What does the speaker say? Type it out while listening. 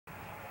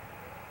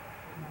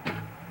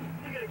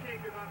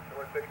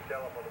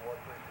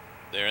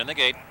They're in the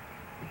gate.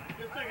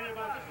 Just a second,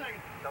 everybody, just a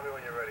second. Tell me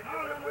when you're ready.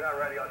 We're not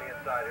ready on the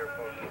inside here,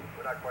 folks.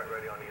 We're not quite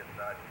ready on the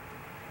inside.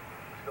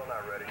 We're still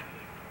not ready.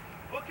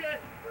 Okay.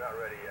 We're not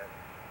ready yet.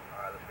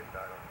 All right, let's get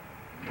started.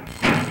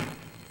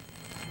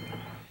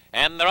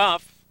 And they're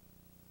off.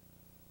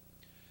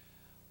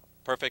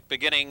 Perfect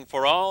beginning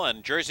for all,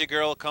 and Jersey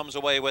Girl comes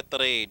away with the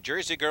lead.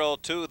 Jersey Girl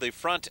to the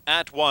front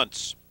at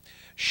once.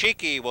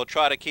 Sheiky will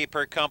try to keep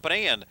her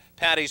company, and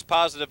Patty's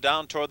Positive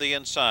down toward the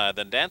inside.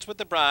 Then Dance with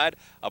the Bride,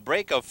 a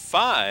break of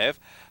 5,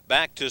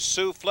 back to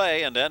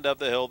Souffle and end of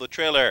the hill, the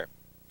trailer.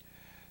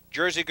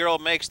 Jersey Girl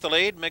makes the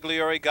lead.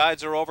 Migliore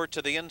guides her over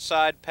to the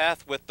inside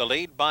path with the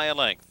lead by a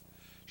length.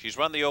 She's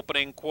run the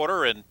opening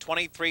quarter in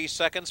 23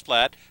 seconds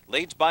flat,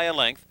 leads by a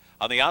length.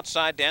 On the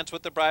outside, Dance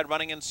with the Bride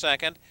running in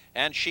second,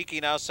 and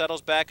Sheiky now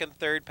settles back in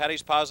third.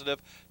 Patty's Positive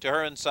to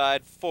her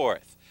inside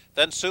fourth.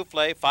 Then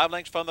Souffle, 5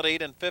 lengths from the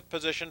lead in 5th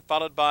position,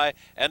 followed by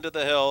End of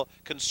the Hill,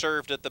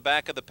 conserved at the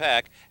back of the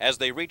pack as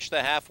they reach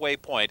the halfway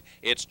point.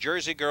 It's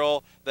Jersey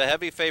Girl, the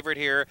heavy favorite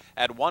here,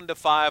 at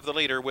 1-5 the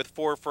leader with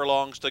 4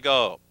 furlongs to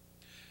go.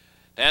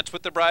 Dance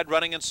with the Bride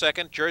running in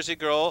second. Jersey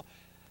Girl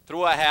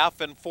through a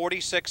half in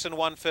 46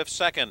 1/5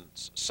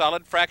 seconds.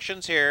 Solid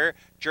fractions here.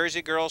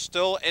 Jersey Girl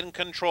still in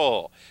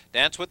control.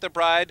 Dance with the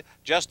Bride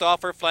just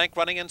off her flank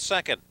running in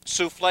second.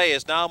 Souffle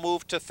is now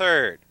moved to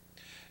third.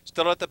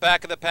 Still at the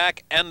back of the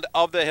pack, End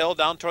of the Hill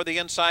down toward the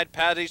inside.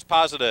 Patty's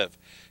Positive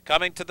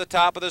coming to the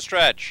top of the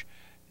stretch.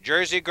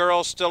 Jersey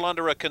Girl still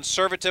under a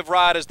conservative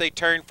ride as they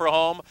turn for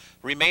home,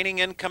 remaining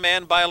in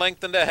command by a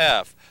length and a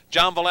half.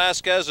 John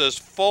Velasquez is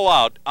full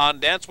out on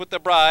Dance with the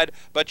Bride,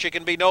 but she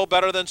can be no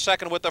better than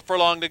second with a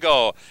furlong to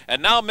go.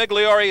 And now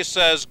Migliore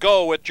says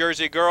go with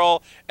Jersey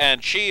Girl,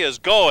 and she is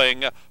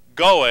going,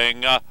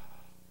 gone.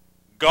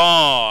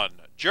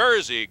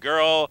 Jersey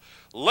Girl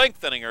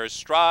lengthening her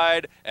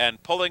stride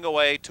and pulling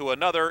away to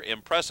another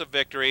impressive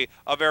victory,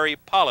 a very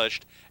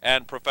polished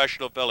and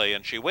professional filly.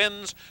 And she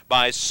wins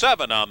by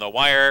 7 on the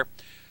wire.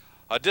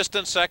 A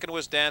distant second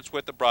was Dance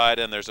with the Bride,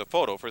 and there's a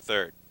photo for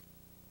third.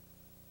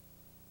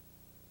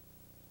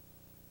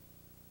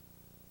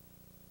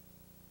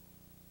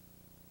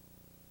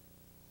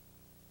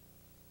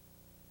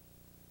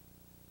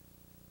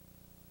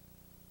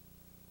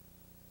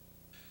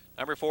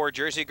 Number 4,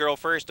 Jersey Girl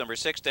first. Number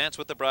 6, Dance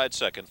with the Bride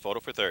second. Photo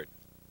for third.